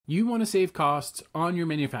You want to save costs on your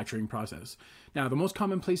manufacturing process. Now, the most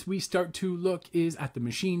common place we start to look is at the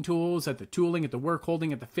machine tools, at the tooling, at the work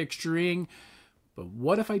holding, at the fixturing. But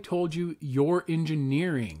what if I told you your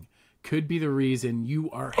engineering could be the reason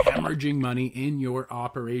you are hemorrhaging money in your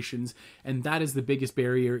operations, and that is the biggest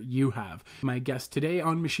barrier you have. My guest today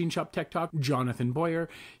on Machine Shop Tech Talk, Jonathan Boyer.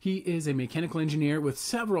 He is a mechanical engineer with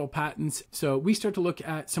several patents. So we start to look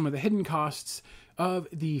at some of the hidden costs of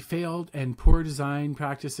the failed and poor design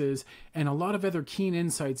practices and a lot of other keen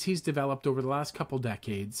insights he's developed over the last couple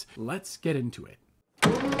decades. Let's get into it.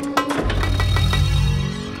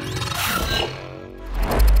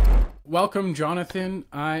 Welcome, Jonathan.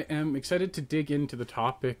 I am excited to dig into the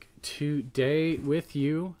topic today with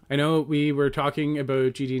you. I know we were talking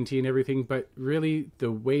about GD&T and everything, but really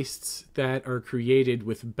the wastes that are created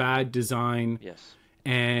with bad design, yes,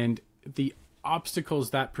 and the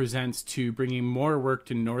obstacles that presents to bringing more work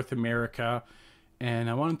to North America. And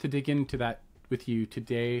I wanted to dig into that with you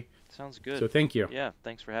today. Sounds good. So thank you. Yeah,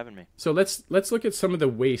 thanks for having me. So let's look at some of the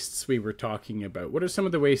wastes we were talking about. What are some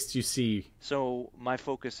of the wastes you see? So my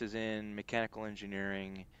focus is in mechanical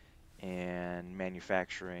engineering and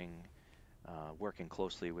manufacturing, working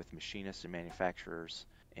closely with machinists and manufacturers.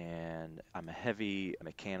 And I'm a heavy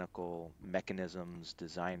mechanical mechanisms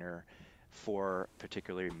designer for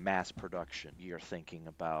particularly mass production. You're thinking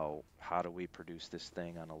about, how do we produce this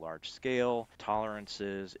thing on a large scale?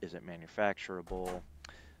 Tolerances, is it manufacturable?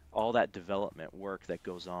 All that development work that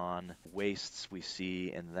goes on, wastes we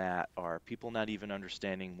see in that are people not even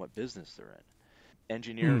understanding what business they're in.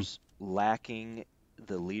 Engineers lacking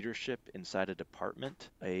the leadership inside a department,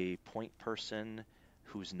 a point person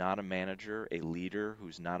who's not a manager, a leader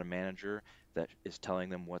who's not a manager that is telling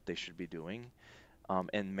them what they should be doing,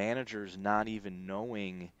 and managers not even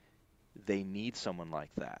knowing they need someone like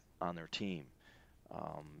that on their team.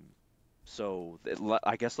 So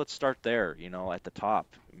I guess let's start there, at the top.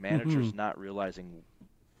 Managers not realizing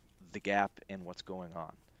the gap in what's going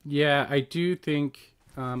on. Yeah, I do think,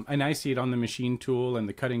 and I see it on the machine tool and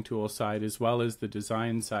the cutting tool side, as well as the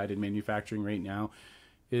design side in manufacturing right now,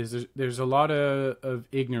 is there's a lot of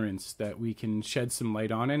ignorance that we can shed some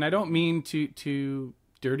light on. And I don't mean to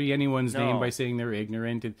dirty anyone's name by saying they're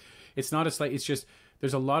ignorant. It's not a slight, it's just,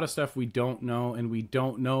 there's a lot of stuff we don't know, and we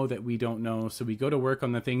don't know that we don't know. So we go to work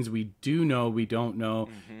on the things we do know we don't know,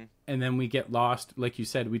 and then we get lost. Like you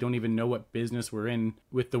said, we don't even know what business we're in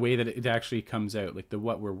with the way that it actually comes out, like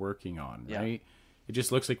what we're working on, right? It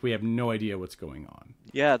just looks like we have no idea what's going on.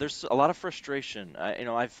 Yeah, there's a lot of frustration.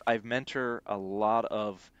 I've mentored a lot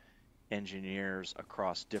of engineers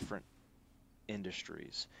across different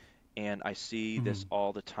industries. And I see this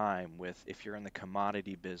all the time with, if you're in the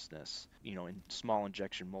commodity business, in small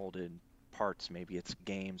injection molded parts, maybe it's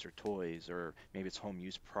games or toys, or maybe it's home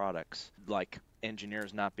use products, like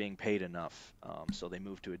engineers not being paid enough. So they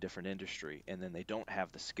move to a different industry, and then they don't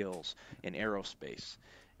have the skills in aerospace.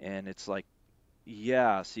 And it's like,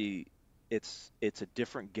 yeah, see, it's a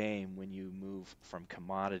different game when you move from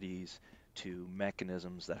commodities to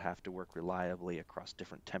mechanisms that have to work reliably across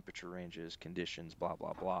different temperature ranges, conditions, blah,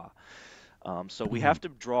 blah, blah. So we have to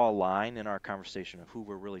draw a line in our conversation of who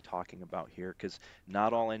we're really talking about here, because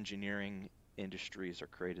not all engineering industries are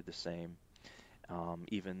created the same.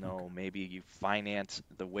 Even though maybe you finance,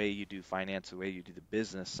 the way you do finance, the way you do the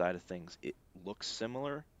business side of things, it looks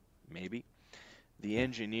similar, maybe. The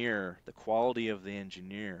engineer, the quality of the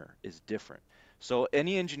engineer is different. So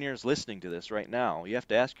any engineers listening to this right now, you have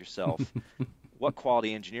to ask yourself, what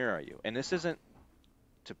quality engineer are you? And this isn't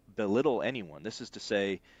to belittle anyone. This is to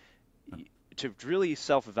say, to really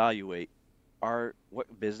self-evaluate,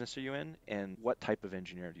 what business are you in, and what type of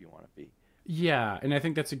engineer do you want to be? Yeah, and I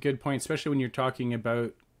think that's a good point, especially when you're talking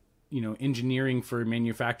about, engineering for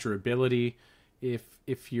manufacturability.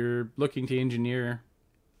 If you're looking to engineer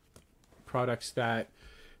products that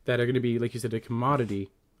are going to be, like you said, a commodity,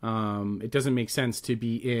 it doesn't make sense to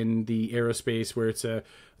be in the aerospace where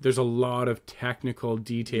there's a lot of technical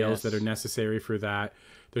details that are necessary for that.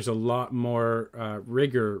 There's a lot more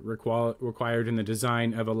rigor required in the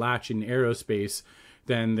design of a latch in aerospace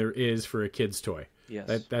than there is for a kid's toy.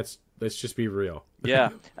 Yes. Let's just be real. Yeah,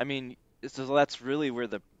 I mean, so that's really where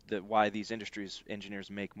why these engineers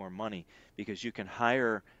make more money, because you can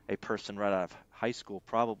hire a person right out of high school,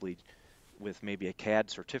 probably with maybe a CAD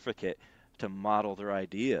certificate, to model their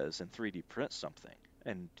ideas and 3D print something,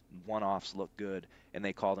 and one-offs look good, and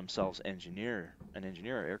they call themselves an engineer,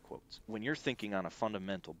 air quotes. When you're thinking on a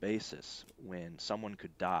fundamental basis, when someone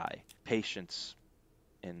could die, patients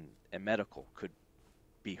in a medical could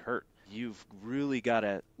be hurt, you've really got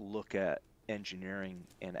to look at engineering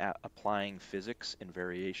and applying physics and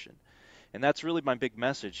variation. And that's really my big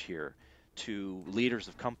message here to leaders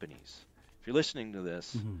of companies. If you're listening to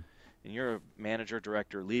this Hmm. and you're a manager,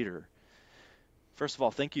 director, leader, first of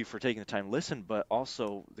all, thank you for taking the time to listen, but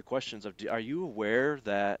also the questions of, are you aware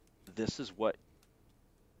that this is what,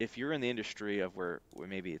 if you're in the industry of where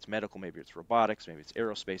maybe it's medical, maybe it's robotics, maybe it's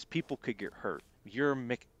aerospace, people could get hurt.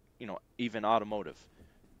 Even automotive.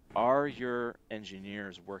 Are your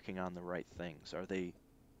engineers working on the right things? Are they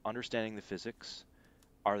understanding the physics?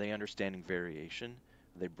 Are they understanding variation?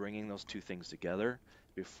 Are they bringing those two things together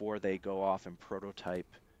before they go off and prototype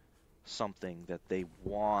something that they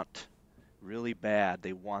want really bad?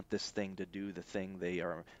 They want this thing to do the thing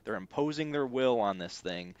they're imposing their will on this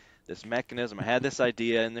thing, this mechanism. I had this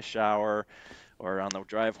idea in the shower or on the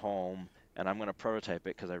drive home, and I'm going to prototype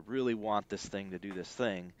it because I really want this thing to do this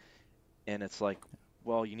thing. And it's like,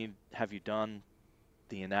 well, have you done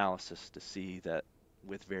the analysis to see that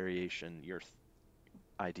with variation your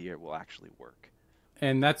idea will actually work?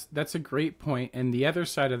 And that's a great point. And the other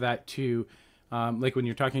side of that too, like when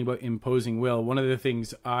you're talking about imposing will, one of the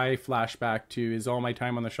things I flash back to is all my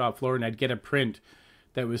time on the shop floor, and I'd get a print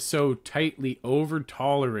that was so tightly over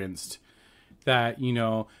toleranced that,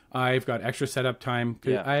 I've got extra setup time.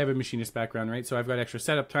 Yeah. I have a machinist background, right? So I've got extra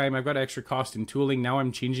setup time. I've got extra cost in tooling. Now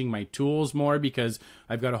I'm changing my tools more because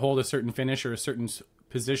I've got to hold a certain finish or a certain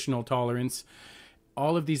positional tolerance.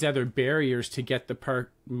 All of these other barriers to get the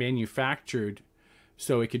part manufactured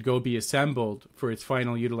so it could go be assembled for its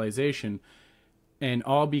final utilization. And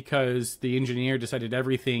all because the engineer decided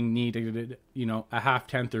everything needed, a half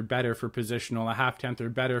tenth or better for positional, a half tenth or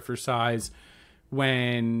better for size,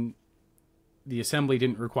 when the assembly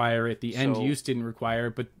didn't require it, the end use didn't require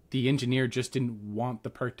it, but the engineer just didn't want the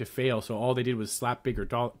part to fail. So all they did was slap bigger,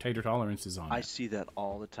 tighter tolerances on it. I see that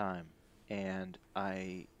all the time. And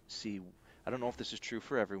I don't know if this is true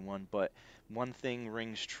for everyone, but one thing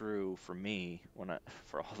rings true for me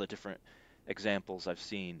for all the different examples I've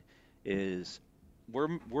seen is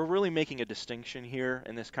we're really making a distinction here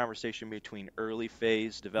in this conversation between early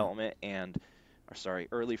phase development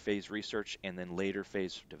early phase research and then later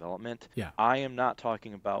phase development. Yeah. I am not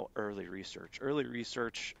talking about early research. Early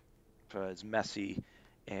research is messy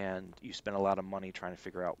and you spend a lot of money trying to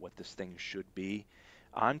figure out what this thing should be.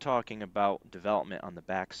 I'm talking about development on the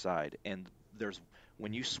backside, and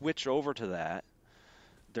when you switch over to that,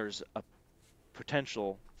 there's a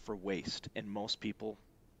potential for waste, and most people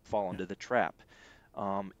fall into the trap.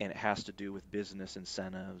 And it has to do with business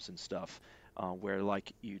incentives and stuff, where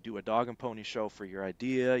like you do a dog and pony show for your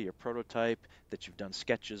idea, your prototype that you've done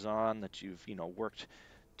sketches on, that you've worked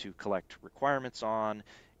to collect requirements on,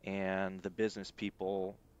 and the business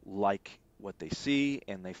people like what they see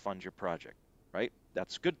and they fund your project, right?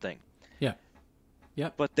 That's a good thing. Yeah.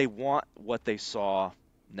 Yeah. But they want what they saw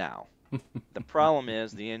now. The problem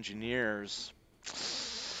is the engineers,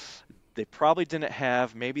 they probably didn't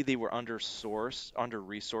have, maybe they were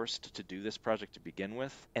under-resourced to do this project to begin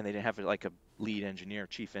with, and they didn't have like a lead engineer,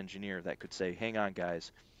 chief engineer that could say, hang on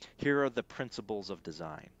guys, here are the principles of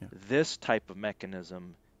design. Yeah. This type of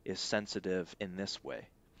mechanism is sensitive in this way.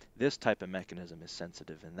 This type of mechanism is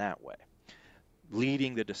sensitive in that way.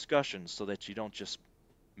 Leading the discussion so that you don't just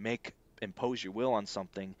impose your will on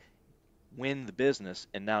something, win the business,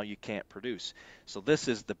 and now you can't produce. So this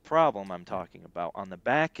is the problem I'm talking about. On the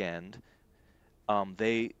back end,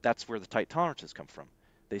 that's where the tight tolerances come from.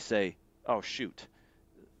 They say, oh shoot,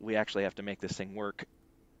 we actually have to make this thing work,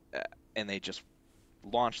 and they just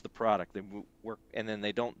launch the product. They work, and then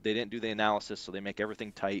they didn't do the analysis, so they make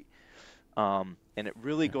everything tight. And it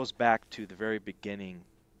really goes back to the very beginning,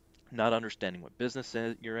 not understanding what business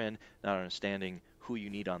you're in, not understanding who you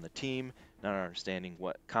need on the team, not understanding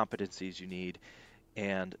what competencies you need.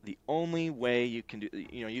 And the only way you can do,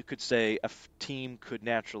 you could say a team could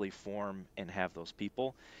naturally form and have those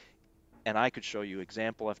people. And I could show you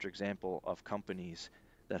example after example of companies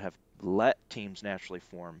that have let teams naturally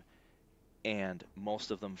form, and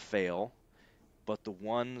most of them fail. But the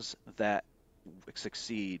ones that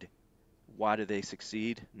succeed, why do they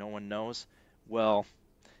succeed? No one knows. Well,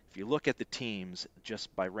 if you look at the teams,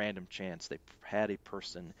 just by random chance, they had a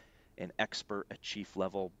person, an expert, a chief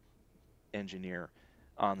level engineer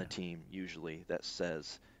on the team usually that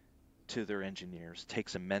says to their engineers,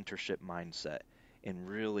 takes a mentorship mindset and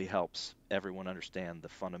really helps everyone understand the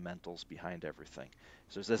fundamentals behind everything.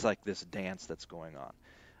 So there's this dance that's going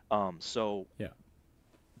on.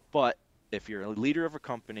 But if you're a leader of a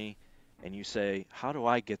company and you say, how do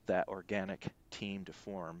I get that organic team to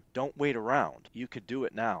form? Don't wait around. You could do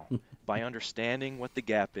it now by understanding what the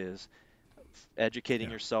gap is,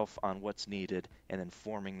 educating yourself on what's needed, and then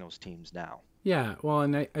forming those teams now. Yeah, well,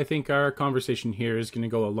 and I think our conversation here is going to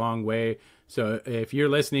go a long way. So if you're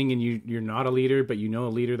listening and you're not a leader, but you know a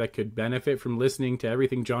leader that could benefit from listening to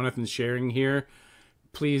everything Jonathan's sharing here,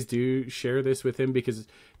 please do share this with him, because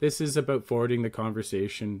this is about forwarding the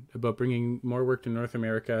conversation, about bringing more work to North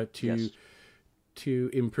America, Yes. to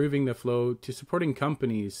improving the flow, to supporting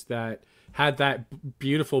companies that had that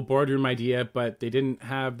beautiful boardroom idea, but they didn't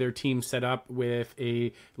have their team set up with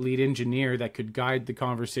a lead engineer that could guide the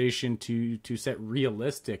conversation to set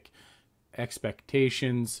realistic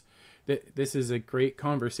expectations. This is a great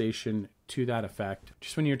conversation to that effect.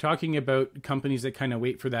 Just when you're talking about companies that kind of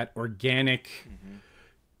wait for that organic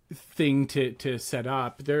thing to set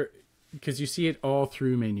up, there, because you see it all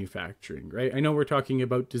through manufacturing, right? I know we're talking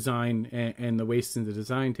about design and the waste in the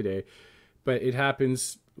design today, but it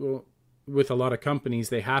happens, well, with a lot of companies.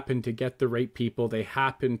 They happen to get the right people, they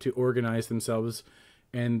happen to organize themselves,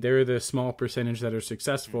 and they're the small percentage that are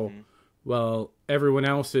successful. Well, everyone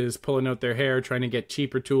else is pulling out their hair trying to get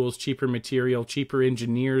cheaper tools, cheaper material, cheaper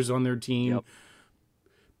engineers on their team, Yep.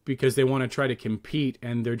 because they want to try to compete,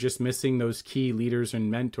 and they're just missing those key leaders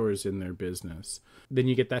and mentors in their business. Then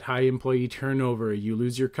you get that high employee turnover, you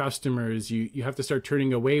lose your customers, you have to start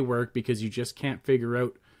turning away work because you just can't figure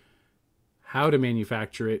out how to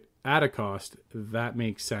manufacture it at a cost that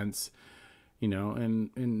makes sense,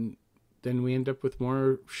 and then we end up with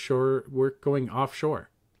more shore work going offshore.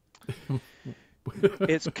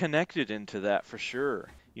 It's connected into that for sure.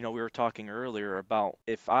 We were talking earlier about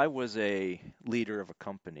if I was a leader of a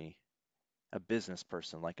company, a business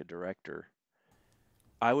person like a director,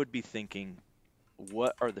 I would be thinking,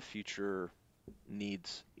 what are the future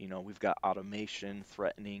needs? We've got automation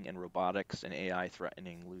threatening and robotics and AI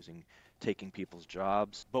threatening, taking people's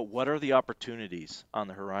jobs. But what are the opportunities on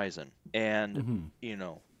the horizon? And, you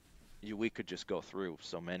know, we could just go through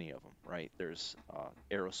so many of them, right? There's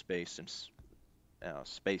aerospace and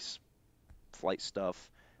space flight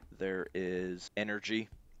stuff. There is energy.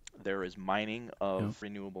 There is mining Yep. of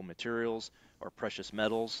renewable materials or precious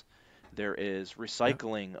metals. There is Yep.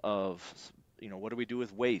 recycling of, what do we do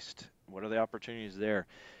with waste? What are the opportunities there?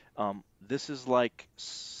 This is like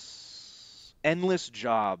endless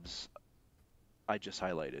jobs I just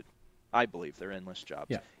highlighted. I believe they're endless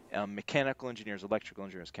jobs. Yeah. Mechanical engineers, electrical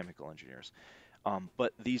engineers, chemical engineers.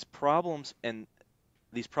 But these problems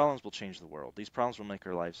will change the world. These problems will make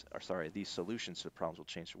our lives, or sorry, these solutions to the problems will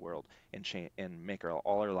change the world and make all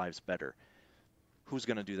our lives better. Who's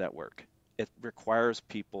going to do that work? It requires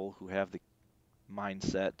people who have the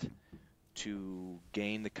mindset to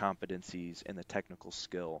gain the competencies and the technical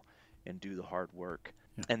skill and do the hard work.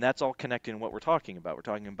 Yeah. And that's all connected in what we're talking about. We're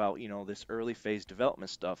talking about, this early phase development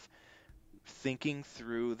stuff, thinking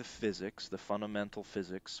through the physics, the fundamental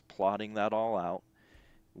physics, plotting that all out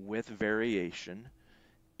with variation,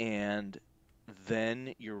 and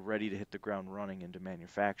then you're ready to hit the ground running into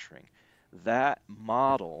manufacturing. That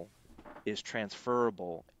model is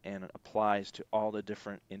transferable and it applies to all the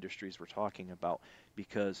different industries we're talking about,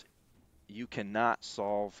 because you cannot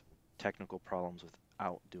solve technical problems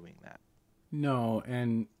without doing that. No,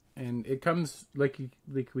 and it comes like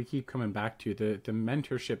we keep coming back to the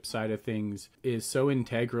mentorship side of things is so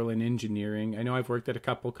integral in engineering. I know I've worked at a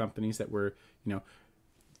couple companies that were,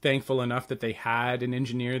 thankful enough that they had an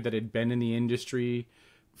engineer that had been in the industry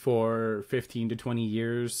for 15 to 20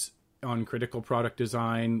 years on critical product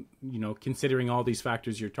design, considering all these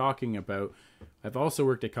factors you're talking about. I've also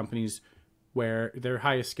worked at companies where their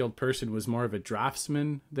highest skilled person was more of a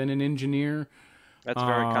draftsman than an engineer. That's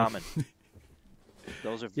very Um, common.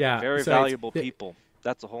 Those are yeah, very so valuable people.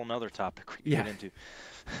 That's a whole nother topic we can yeah, get into.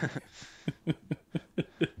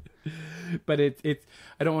 but it's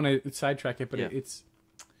I don't want to sidetrack it, but Yeah. it's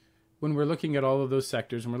when we're looking at all of those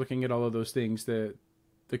sectors and we're looking at all of those things, the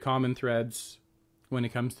common threads when it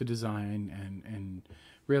comes to design and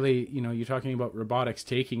really, you're talking about robotics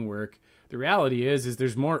taking work. The reality is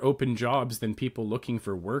there's more open jobs than people looking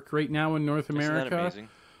for work right now in North Isn't that America. amazing?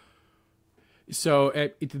 So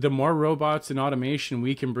the more robots and automation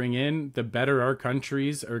we can bring in, the better our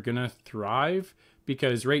countries are going to thrive,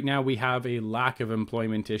 because right now we have a lack of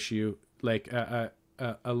employment issue, like a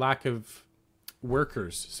lack of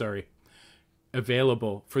workers, sorry,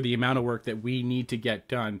 available for the amount of work that we need to get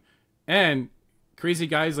done. And crazy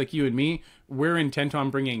guys like you and me, we're intent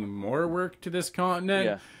on bringing more work to this continent.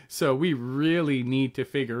 Yeah. So we really need to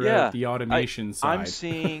figure out Yeah. the I automation I'm side.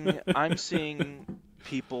 seeing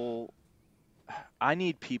people. I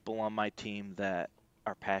need people on my team that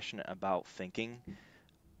are passionate about thinking,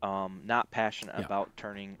 not passionate Yeah. about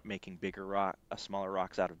making smaller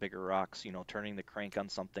rocks out of bigger rocks, turning the crank on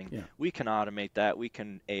something. Yeah. We can automate that. We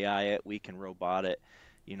can AI it. We can robot it.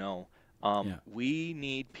 You know, Yeah. We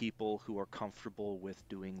need people who are comfortable with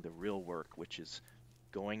doing the real work, which is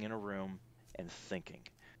going in a room and thinking.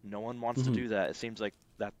 No one wants to Hmm. do that. It seems like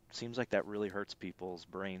that really hurts people's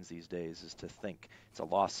brains these days, is to think. It's a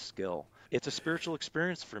lost skill. It's a spiritual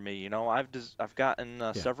experience for me. I've gotten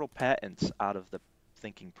Yeah. several patents out of the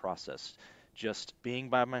thinking process. Just being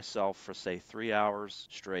by myself for say 3 hours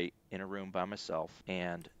straight in a room by myself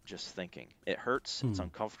and just thinking. It hurts, it's Hmm.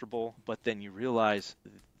 uncomfortable, but then you realize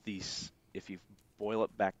these, if you boil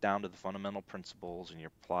it back down to the fundamental principles and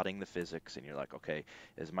you're plotting the physics and you're like, okay,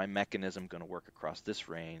 is my mechanism going to work across this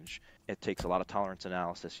range? It takes a lot of tolerance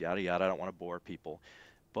analysis, yada, yada. I don't want to bore people.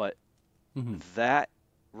 But Hmm. that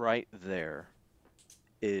right there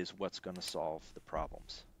is what's going to solve the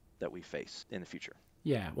problems that we face in the future.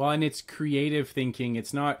 Yeah, well, and it's creative thinking.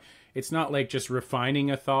 It's not like just refining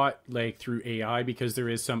a thought like through AI, because there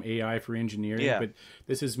is some AI for engineering, Yeah, but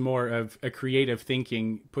this is more of a creative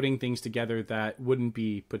thinking, putting things together that wouldn't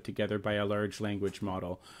be put together by a large language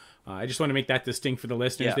model. I just want to make that distinct for the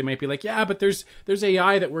listeners. yeah. They might be like, "Yeah, but there's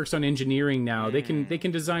AI that works on engineering now. They can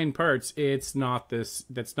Mm. design parts." It's not this.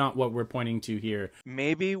 That's not what we're pointing to here.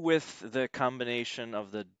 Maybe with the combination of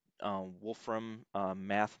the Wolfram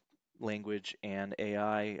math language and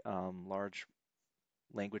AI large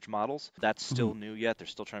language models. That's Mhm. still new yet. They're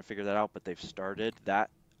still trying to figure that out, but they've started. That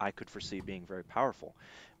I could foresee being very powerful.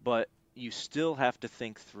 But you still have to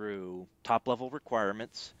think through top level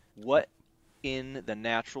requirements. What in the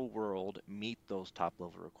natural world meet those top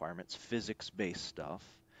level requirements, physics based stuff,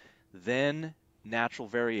 then natural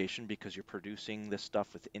variation because you're producing this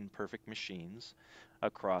stuff with imperfect machines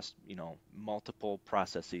across, multiple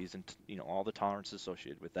processes and, all the tolerances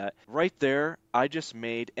associated with that. Right there, I just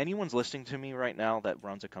made anyone's listening to me right now that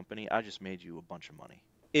runs a company, I just made you a bunch of money.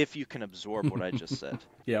 If you can absorb what I just said.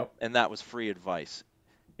 Yep. And that was free advice.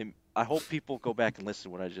 And I hope people go back and listen to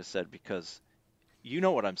what I just said, because you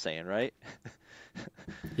know what I'm saying, right?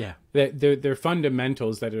 Yeah, they're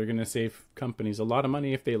fundamentals that are going to save companies a lot of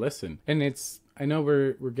money if they listen. And I know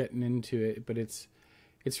we're getting into it, but it's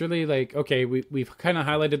really like, okay, we've kind of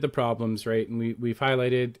highlighted the problems, right? And we've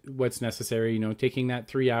highlighted what's necessary. Taking that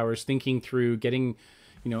 3 hours, thinking through, getting,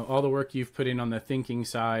 all the work you've put in on the thinking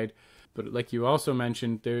side. But like you also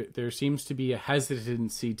mentioned, there seems to be a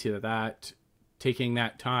hesitancy to that, taking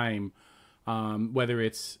that time, whether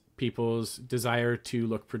it's people's desire to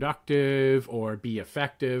look productive or be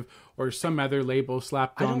effective or some other label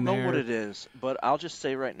slapped I don't on know what there. it is, but I'll just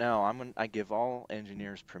say right now, I give all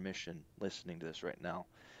engineers permission listening to this right now.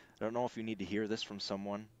 I don't know if you need to hear this from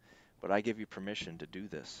someone, but I give you permission to do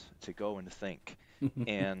this, to go and think.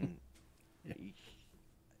 And Yeah. y-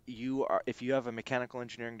 if you have a mechanical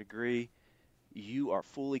engineering degree, you are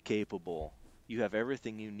fully capable. You have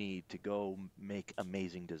everything you need to go make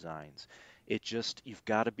amazing designs. You've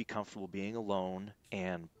got to be comfortable being alone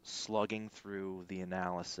and slugging through the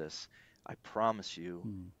analysis. I promise you,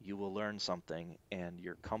 Hmm. you will learn something, and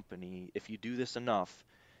your company, if you do this enough,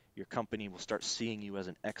 your company will start seeing you as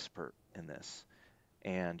an expert in this,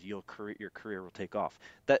 and your career will take off.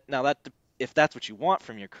 If that's what you want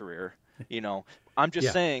from your career, you know, I'm just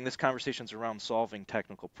Yeah. saying this conversation's around solving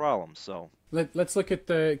technical problems. So Let's look at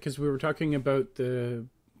because we were talking about the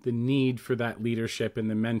need for that leadership and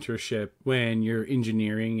the mentorship when you're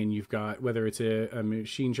engineering and you've got, whether it's a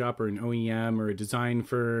machine shop or an OEM or a design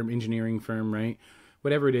firm, engineering firm, right?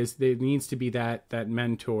 Whatever it is, there needs to be that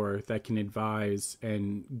mentor that can advise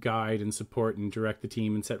and guide and support and direct the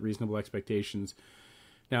team and set reasonable expectations.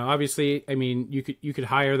 Now, obviously, I mean, you could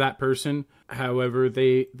hire that person. However,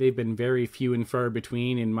 they've been very few and far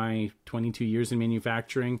between in my 22 years in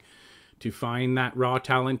manufacturing to find that raw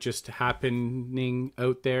talent just happening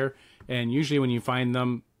out there. And usually, when you find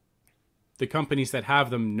them, the companies that have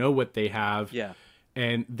them know what they have, yeah,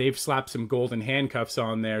 and they've slapped some golden handcuffs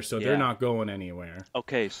on there, so they're yeah. not going anywhere.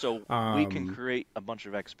 Okay, so we can Um, create a bunch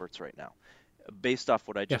of experts right now, based off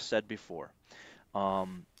what I yeah, just said before.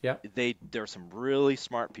 Um, yeah, there are some really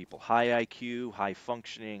smart people, high IQ, high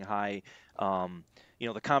functioning, um,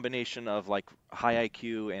 the combination of like high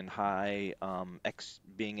IQ and high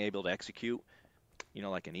being able to execute,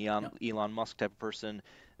 like an yeah. Elon Musk type of person,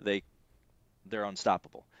 they they're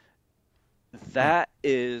unstoppable. Huh. That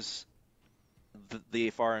is the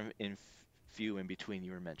far and few in between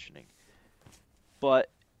you were mentioning. But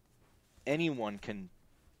anyone can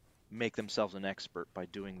make themselves an expert by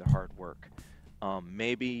doing the hard work.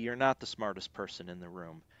 Maybe you're not the smartest person in the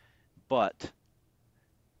room, but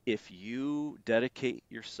if you dedicate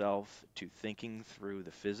yourself to thinking through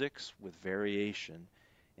the physics with variation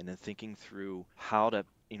and then thinking through how to,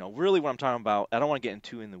 really what I'm talking about, I don't want to get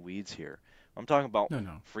into in the weeds here, I'm talking about No,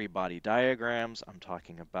 no. free body diagrams. I'm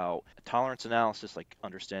talking about tolerance analysis, like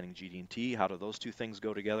understanding GD&T. How do those two things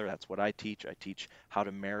go together? That's what I teach. I teach how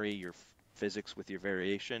to marry your physics with your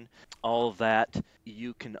variation. All of that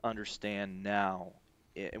you can understand now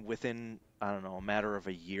within, I don't know, a matter of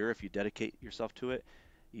a year. If you dedicate yourself to it,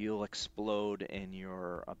 you'll explode in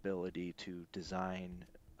your ability to design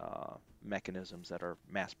mechanisms that are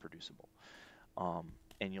mass producible.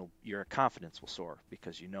 And your confidence will soar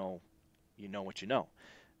because you know what you know.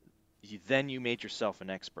 Then you made yourself an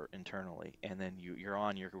expert internally, and then you're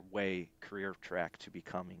on your career track to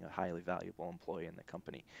becoming a highly valuable employee in the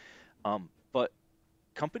company. But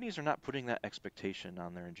companies are not putting that expectation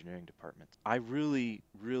on their engineering departments. I really,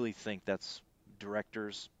 really think that's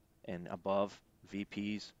directors and above,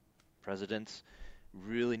 VPs, presidents,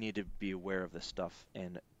 really need to be aware of this stuff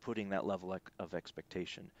and putting that level of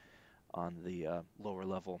expectation on the lower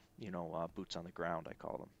level, boots on the ground, I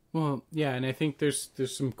call them. Well, yeah, and I think there's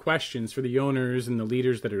some questions for the owners and the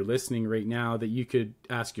leaders that are listening right now that you could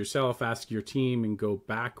ask yourself, ask your team, and go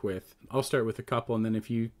back with. I'll start with a couple, and then if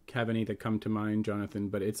you have any that come to mind, Jonathan.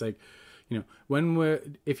 But it's like,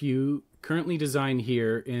 if you currently design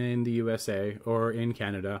here in the USA or in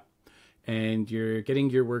Canada, and you're getting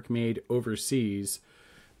your work made overseas,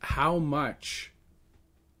 how much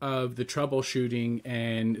of the troubleshooting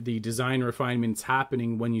and the design refinements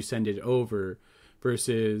happening when you send it over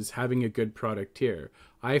versus having a good product here?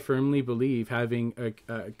 I firmly believe having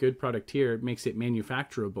a good product here makes it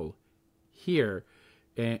manufacturable here.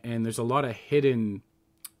 And there's a lot of hidden,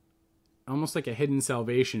 almost like a hidden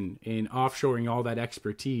salvation in offshoring all that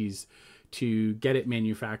expertise to get it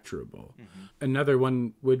manufacturable. Mm-hmm. Another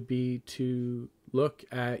one would be to look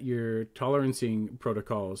at your tolerancing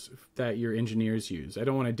protocols that your engineers use. I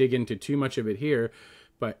don't want to dig into too much of it here,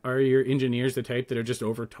 but are your engineers the type that are just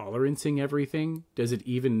over tolerancing everything? Does it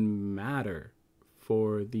even matter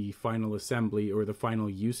for the final assembly or the final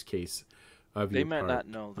use case of your part? They might not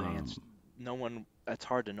know the answer. No one. It's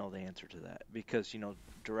hard to know the answer to that because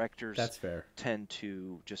directors that's fair. Tend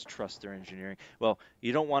to just trust their engineering. Well,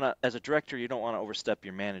 you don't want to, as a director, you don't want to overstep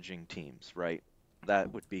your managing teams, right?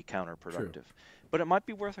 That would be counterproductive. True. But it might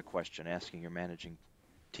be worth a question asking your managing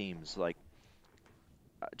teams, like,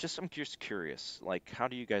 I'm just curious, like, how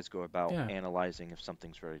do you guys go about analyzing if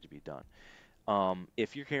something's ready to be done?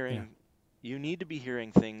 If you're hearing, you need to be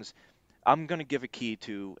hearing things. I'm going to give a key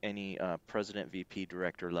to any president, VP,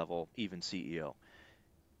 director level, even CEO.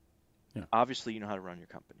 Yeah. Obviously, you know how to run your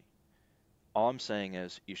company. All I'm saying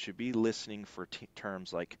is you should be listening for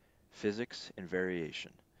terms like physics and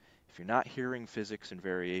variation. If you're not hearing physics and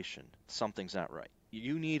variation, something's not right.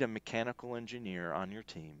 You need a mechanical engineer on your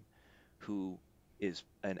team who is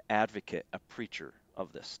an advocate, a preacher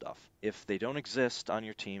of this stuff. If they don't exist on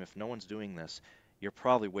your team, if no one's doing this, you're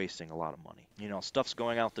probably wasting a lot of money. Stuff's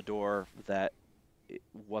going out the door that it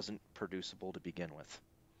wasn't producible to begin with.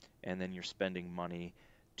 And then you're spending money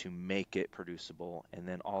to make it producible, and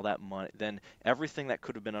then all that money, then everything that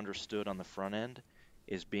could have been understood on the front end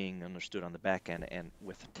is being understood on the back end, and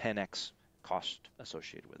with 10x cost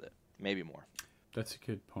associated with it, maybe more. That's a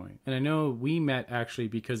good point. And I know we met actually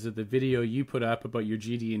because of the video you put up about your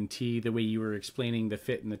GD&T, the way you were explaining the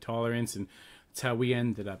fit and the tolerance, and that's how we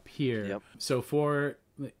ended up here. Yep. So for,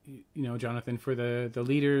 Jonathan, for the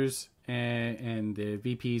leaders and the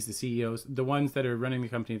VPs, the CEOs, the ones that are running the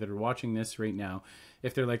company that are watching this right now,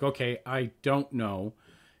 if they're like, okay, I don't know,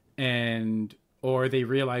 or they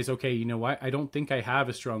realize, okay, you know what, I don't think I have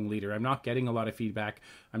a strong leader. I'm not getting a lot of feedback.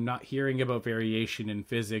 I'm not hearing about variation in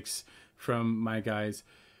physics from my guys.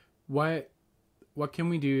 What can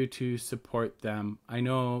we do to support them? I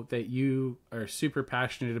know that you are super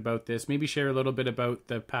passionate about this. Maybe share a little bit about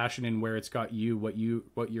the passion and where it's got you, what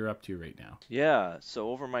you're up to right now. Yeah, so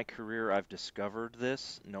over my career, I've discovered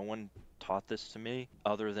this. No one taught this to me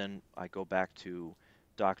other than I go back to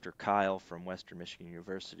Dr. Kyle from Western Michigan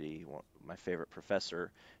University, my favorite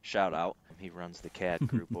professor. Shout out. He runs the CAD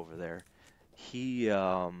group over there. He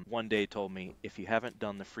one day told me, if you haven't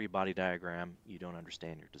done the free body diagram, you don't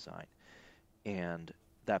understand your design. And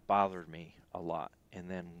that bothered me a lot. And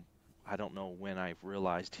then I don't know when I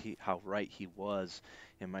realized how right he was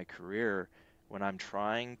in my career when I'm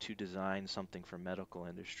trying to design something for medical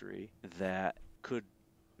industry that could,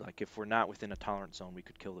 like, if we're not within a tolerance zone, we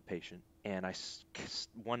could kill the patient. And I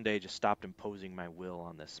one day just stopped imposing my will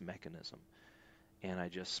on this mechanism. And I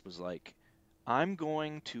just was like, I'm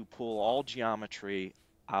going to pull all geometry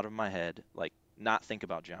out of my head, like not think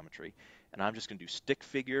about geometry. And I'm just going to do stick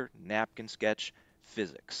figure, napkin sketch,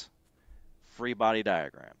 physics, free body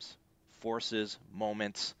diagrams, forces,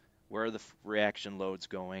 moments, where are the reaction loads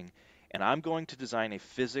going. And I'm going to design a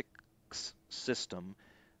physics system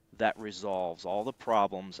that resolves all the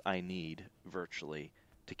problems I need virtually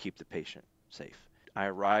to keep the patient safe. I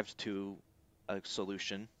arrived to a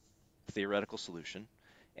solution, theoretical solution,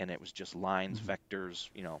 and it was just lines, vectors,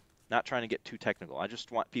 not trying to get too technical. I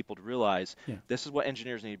just want people to realize this is what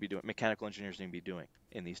engineers need to be doing, mechanical engineers need to be doing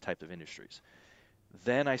in these types of industries.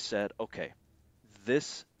 Then I said, okay,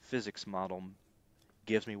 this physics model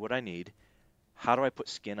gives me what I need. How do I put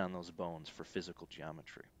skin on those bones for physical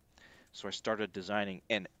geometry? So I started designing,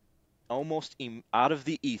 and almost out of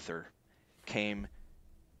the ether came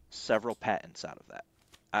several patents out of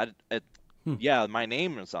that. Yeah, my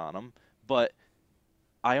name is on them, but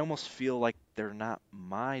I almost feel like they're not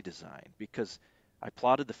my design because I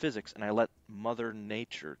plotted the physics and I let Mother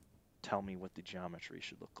Nature tell me what the geometry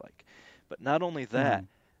should look like. But not only that,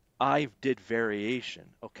 I did variation.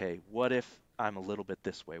 Okay, what if I'm a little bit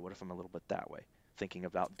this way? What if I'm a little bit that way? Thinking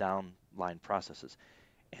about downline processes.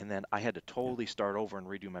 And then I had to totally start over and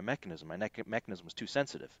redo my mechanism. My mechanism was too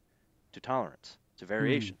sensitive to tolerance, to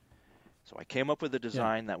variation. So I came up with a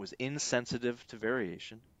design that was insensitive to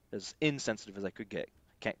variation, as insensitive as I could get.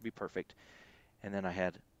 Can't be perfect. And then I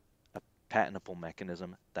had a patentable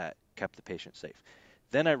mechanism that kept the patient safe.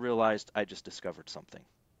 Then I realized I just discovered something.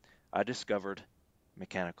 I discovered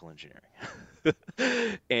mechanical engineering.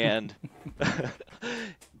 And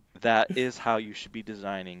that is how you should be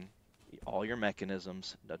designing all your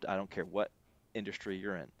mechanisms. I don't care what industry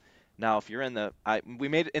you're in. Now, if you're in we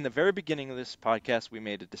made in the very beginning of this podcast, we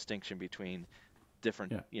made a distinction between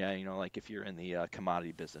different, like if you're in the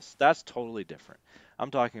commodity business, that's totally different.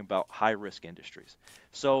 I'm talking about high risk industries.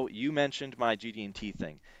 So you mentioned my GD&T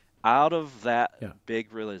thing. Out of that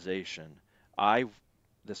big realization,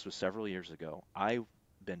 this was several years ago, I've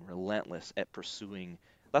been relentless at pursuing.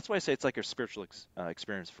 That's why I say it's like a spiritual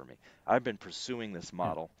experience for me. I've been pursuing this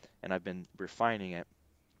model and I've been refining it,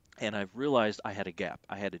 and I've realized I had a gap.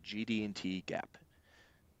 I had a GD&T gap.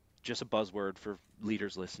 Just a buzzword for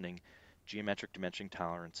leaders listening. Geometric dimension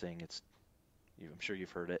tolerancing. I'm sure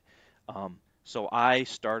you've heard it. So I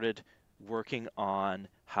started working on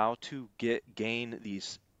how to gain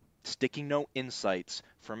these sticky note insights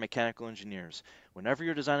from mechanical engineers. Whenever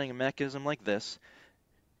you're designing a mechanism like this,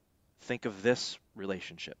 think of this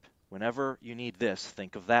relationship. Whenever you need this,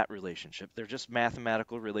 think of that relationship. They're just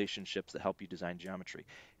mathematical relationships that help you design geometry.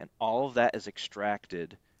 And all of that is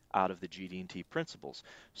extracted out of the GD&T principles.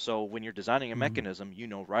 So when you're designing a mechanism, you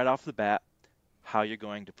know right off the bat how you're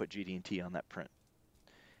going to put GD&T on that print.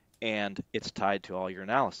 And it's tied to all your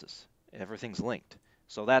analysis. Everything's linked.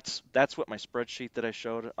 So that's what my spreadsheet that I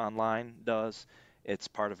showed online does. It's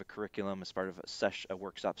part of a curriculum. It's part of a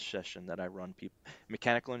workshop session that I run.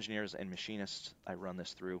 Mechanical engineers and machinists, I run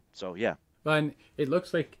this through. So, yeah. And it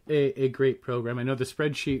looks like a great program. I know the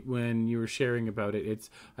spreadsheet, when you were sharing about it,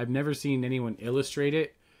 I've never seen anyone illustrate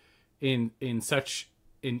it in such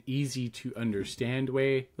an easy to understand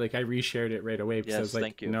way. Like, I reshared it right away because I was like,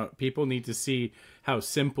 thank you. People need to see how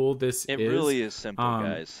simple this is. It really is simple,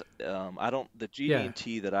 guys. The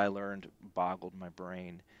GD&T that I learned boggled my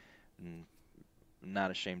brain, and I'm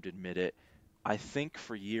not ashamed to admit it. I think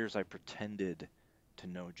for years I pretended to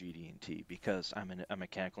know GD&T because I'm a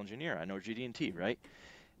mechanical engineer. I know GD&T, right?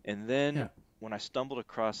 And then when I stumbled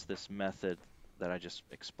across this method that I just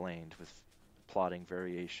explained with plotting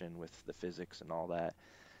variation with the physics and all that,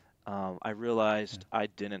 I realized I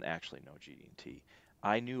didn't actually know GD&T.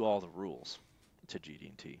 I knew all the rules to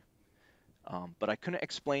GD&T, but I couldn't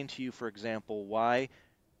explain to you, for example, why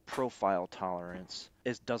profile tolerance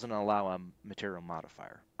doesn't allow a material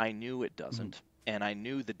modifier. I knew it doesn't, and I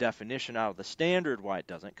knew the definition out of the standard why it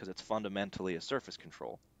doesn't, because it's fundamentally a surface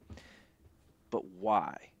control. But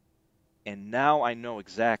why? And now I know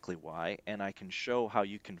exactly why, and I can show how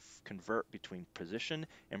you can convert between position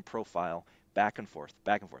and profile back and forth,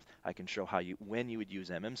 back and forth. I can show when you would use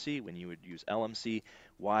MMC, when you would use LMC,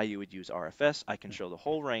 why you would use RFS. I can show the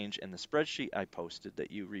whole range, and the spreadsheet I posted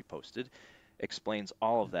that you reposted explains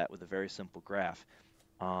all of that with a very simple graph,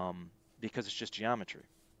 because it's just geometry.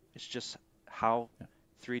 It's just how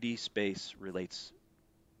 3D space relates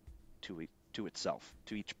to itself,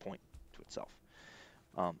 to each point to itself.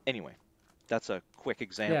 Anyway, that's a quick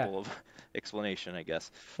example of explanation, I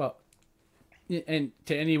guess. Well, and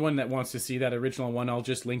to anyone that wants to see that original one, I'll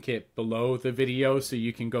just link it below the video so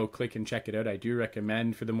you can go click and check it out. I do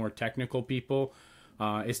recommend for the more technical people.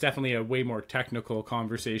 It's definitely a way more technical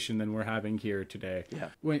conversation than we're having here today. Yeah.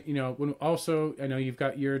 When also, I know you've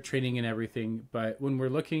got your training and everything, but when we're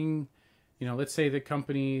looking, let's say the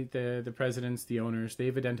company, the presidents, the owners,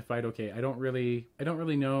 they've identified, okay, I don't really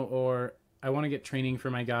know, or I want to get training for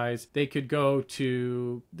my guys. They could go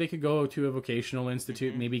to a vocational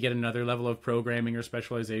institute, maybe get another level of programming or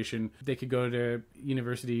specialization. They could go to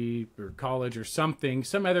university or college or something,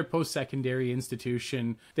 some other post-secondary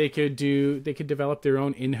institution. They could develop their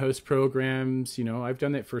own in-house programs. You know, I've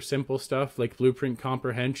done that for simple stuff like blueprint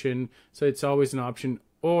comprehension. So it's always an option.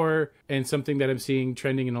 Or, and something that I'm seeing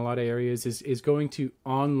trending in a lot of areas is going to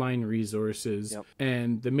online resources. Yep.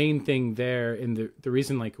 And the main thing there, and the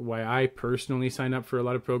reason like why I personally sign up for a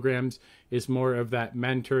lot of programs is more of that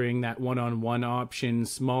mentoring, that one-on-one option,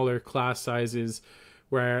 smaller class sizes,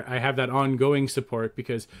 where I have that ongoing support.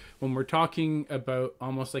 Because when we're talking about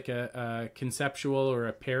almost like a conceptual or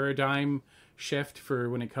a paradigm shift for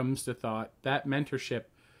when it comes to thought, that mentorship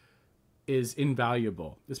is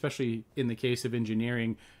invaluable, especially in the case of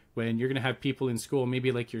engineering, when you're going to have people in school,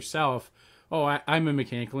 maybe like yourself. Oh, I'm a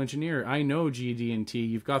mechanical engineer. I know GD&T.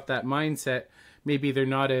 You've got that mindset. Maybe they're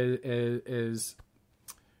not as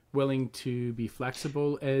willing to be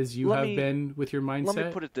flexible as you have been with your mindset. Let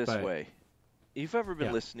me put it this way. You've ever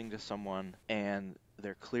been listening to someone and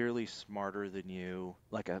they're clearly smarter than you,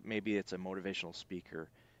 like maybe it's a motivational speaker,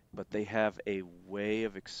 but they have a way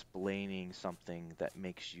of explaining something that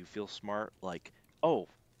makes you feel smart. Like, oh,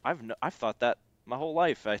 I've thought that my whole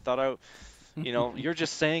life. I thought you're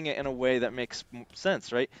just saying it in a way that makes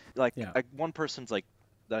sense, right? Like one person's like,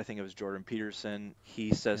 that I think it was Jordan Peterson.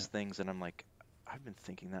 He says things, and I'm like, I've been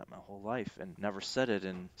thinking that my whole life and never said it.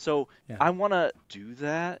 And so I want to do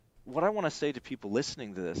that. What I want to say to people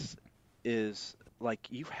listening to this is, like,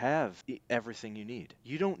 you have everything you need.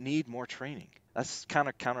 You don't need more training. That's kind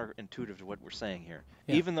of counterintuitive to what we're saying here.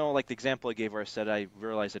 Yeah. Even though, like the example I gave where I said I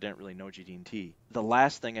realized I didn't really know GD&T, the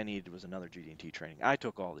last thing I needed was another GD&T training. I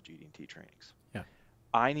took all the GD&T trainings. Yeah.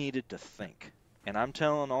 I needed to think. And I'm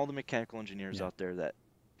telling all the mechanical engineers out there that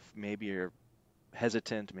maybe you're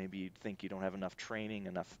hesitant, maybe you think you don't have enough training,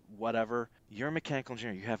 enough whatever. You're a mechanical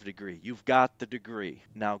engineer. You have a degree. You've got the degree.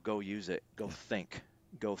 Now go use it. Go think.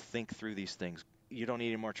 Go think through these things. You don't need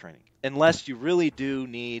any more training, unless you really do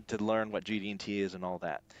need to learn what GD&T is and all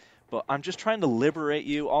that. But I'm just trying to liberate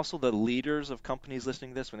you. Also, the leaders of companies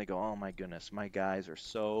listening to this, when they go, oh my goodness, my guys are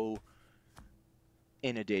so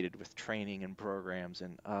inundated with training and programs,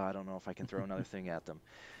 and I don't know if I can throw another thing at them.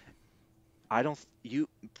 You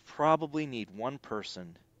probably need one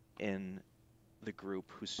person in the group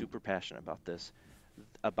who's super passionate about this,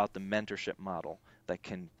 about the mentorship model, that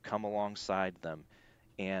can come alongside them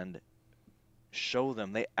and show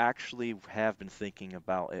them they actually have been thinking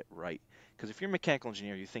about it right. Because if you're a mechanical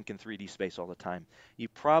engineer, you think in 3D space all the time. You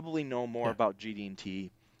probably know more about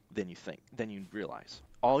GD&T than you realize.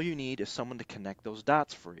 All you need is someone to connect those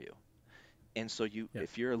dots for you. And so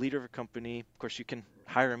if you're a leader of a company, of course you can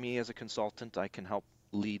hire me as a consultant. I can help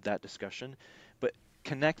lead that discussion. But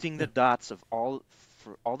connecting the dots of all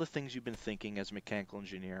the things you've been thinking as a mechanical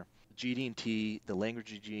engineer, GD&T, the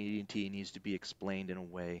language of GD&T needs to be explained in a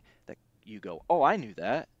way that you go, oh, I knew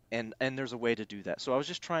that, and there's a way to do that. So I was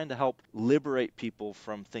just trying to help liberate people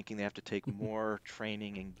from thinking they have to take more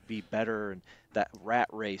training and be better, and that rat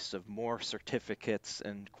race of more certificates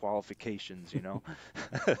and qualifications, you know?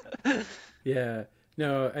 Yeah.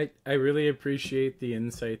 No, I really appreciate the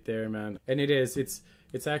insight there, man. And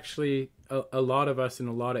it's actually a lot of us in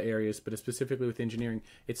a lot of areas, but specifically with engineering,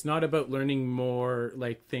 it's not about learning more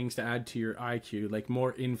like things to add to your IQ, like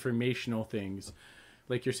more informational things.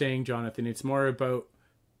 Like you're saying, Jonathan, it's more about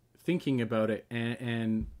thinking about it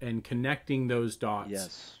and connecting those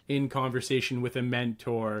dots in conversation with a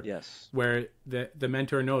mentor, where the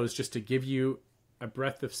mentor knows just to give you a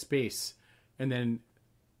breath of space, and then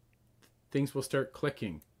things will start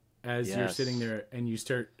clicking as you're sitting there and you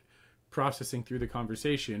start processing through the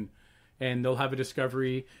conversation, and they'll have a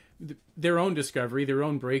discovery, their own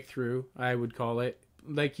breakthrough, I would call it,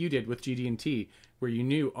 like you did with GD&T, where you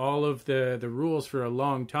knew all of the rules for a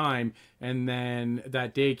long time, and then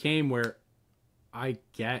that day came where I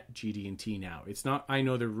get GD&T now. It's not I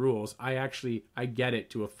know the rules. I get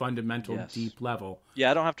it to a fundamental, deep level.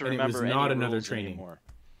 Yeah, I don't have to remember it was any not rules another training anymore.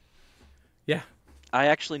 Yeah. I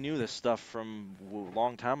actually knew this stuff from a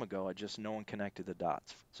long time ago. No one connected the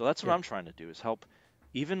dots. So that's what I'm trying to do, is help,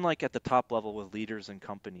 even like at the top level with leaders and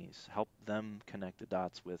companies, help them connect the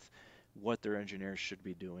dots with what their engineers should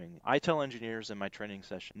be doing. I tell engineers in my training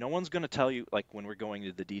session, no one's going to tell you, like when we're going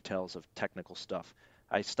into the details of technical stuff,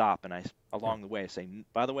 I stop and along the way I say,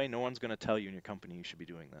 by the way, no one's going to tell you in your company you should be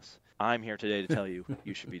doing this. I'm here today to tell you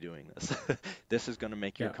you should be doing this. This is going to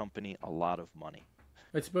make your company a lot of money.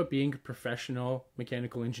 It's about being a professional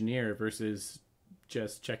mechanical engineer versus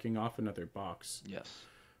just checking off another box. Yes.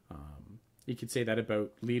 You could say that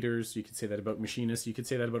about leaders. You could say that about machinists. You could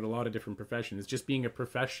say that about a lot of different professions. It's just being a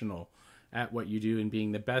professional at what you do and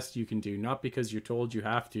being the best you can do, not because you're told you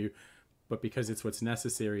have to, but because it's what's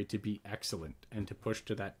necessary to be excellent and to push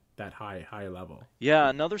to that high level. Yeah,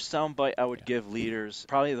 another soundbite I would give leaders,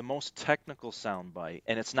 probably the most technical soundbite,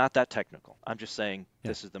 and it's not that technical. I'm just saying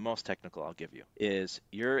this is the most technical I'll give you, is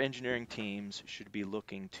your engineering teams should be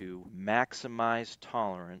looking to maximize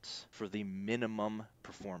tolerance for the minimum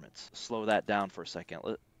performance. Slow that down for a second.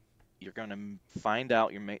 You're going to find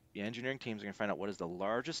out, your engineering teams are going to find out what is the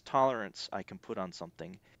largest tolerance I can put on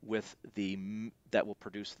something with that will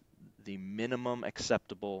produce the minimum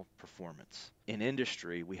acceptable performance. In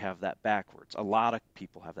industry, we have that backwards. A lot of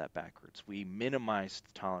people have that backwards. We minimize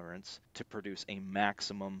the tolerance to produce a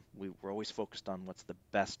maximum. We're always focused on what's the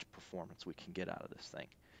best performance we can get out of this thing.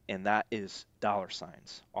 And that is dollar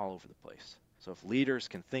signs all over the place. So if leaders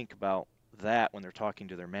can think about that when they're talking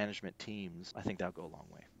to their management teams, I think that'll go a long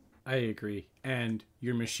way. I agree. And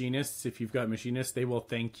your machinists, if you've got machinists, they will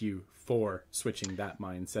thank you for switching that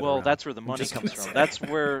mindset. Well, around. that's where the money comes from. That's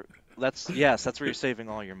where you're saving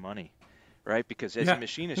all your money, right? Because as a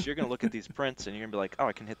machinist, you're going to look at these prints and you're going to be like, oh,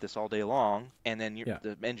 I can hit this all day long. And then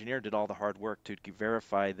the engineer did all the hard work to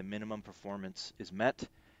verify the minimum performance is met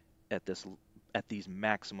at these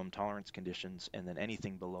maximum tolerance conditions, and then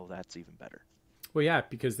anything below that's even better. Well, yeah,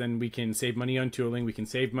 because then we can save money on tooling. We can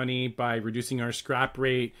save money by reducing our scrap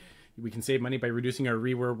rate. We can save money by reducing our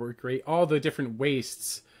rework rate. All the different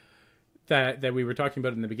wastes that we were talking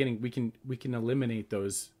about in the beginning, we can eliminate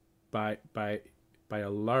those by a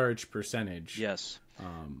large percentage. Yes.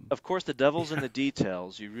 Of course, the devil's in the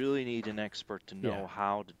details. You really need an expert to know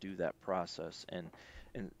how to do that process, and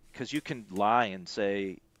because you can lie and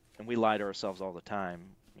say, and we lie to ourselves all the time,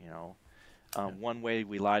 you know. One way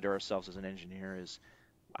we lie to ourselves as an engineer is,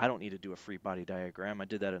 I don't need to do a free body diagram. I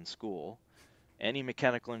did that in school. Any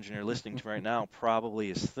mechanical engineer listening to me right now probably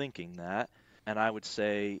is thinking that. And I would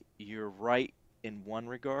say you're right in one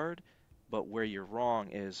regard, but where you're wrong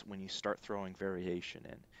is when you start throwing variation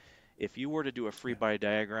in. If you were to do a free body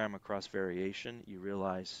diagram across variation, you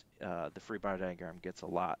realize the free body diagram gets a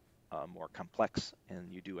lot more complex,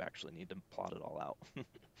 and you do actually need to plot it all out.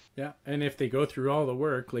 Yeah, and if they go through all the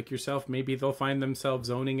work, like yourself, maybe they'll find themselves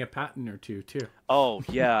owning a patent or two, too. Oh,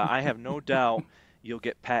 yeah, I have no doubt you'll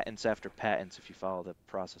get patents after patents if you follow the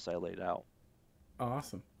process I laid out.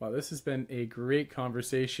 Awesome. Well, this has been a great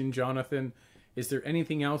conversation, Jonathan. Is there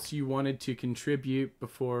anything else you wanted to contribute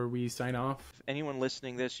before we sign off? If anyone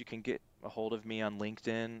listening to this, you can get a hold of me on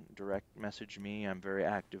LinkedIn, direct message me. I'm very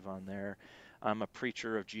active on there. I'm a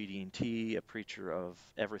preacher of GD&T, a preacher of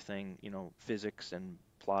everything, physics and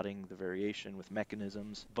plotting the variation with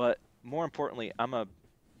mechanisms. But more importantly, I'm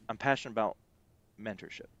passionate about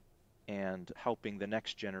mentorship and helping the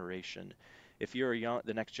next generation. If you're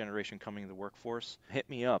the next generation coming to the workforce, hit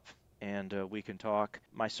me up and we can talk.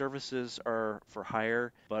 My services are for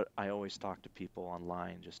hire, but I always talk to people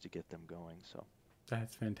online just to get them going. So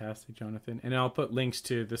that's fantastic, Jonathan. And I'll put links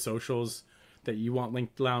to the socials that you want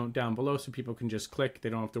linked down below so people can just click.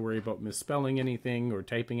 They don't have to worry about misspelling anything or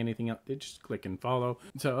typing anything out. They just click and follow.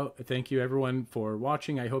 So thank you everyone for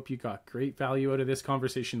watching. I hope you got great value out of this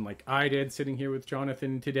conversation like I did sitting here with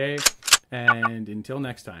Jonathan today. And until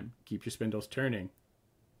next time, keep your spindles turning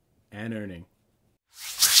and earning.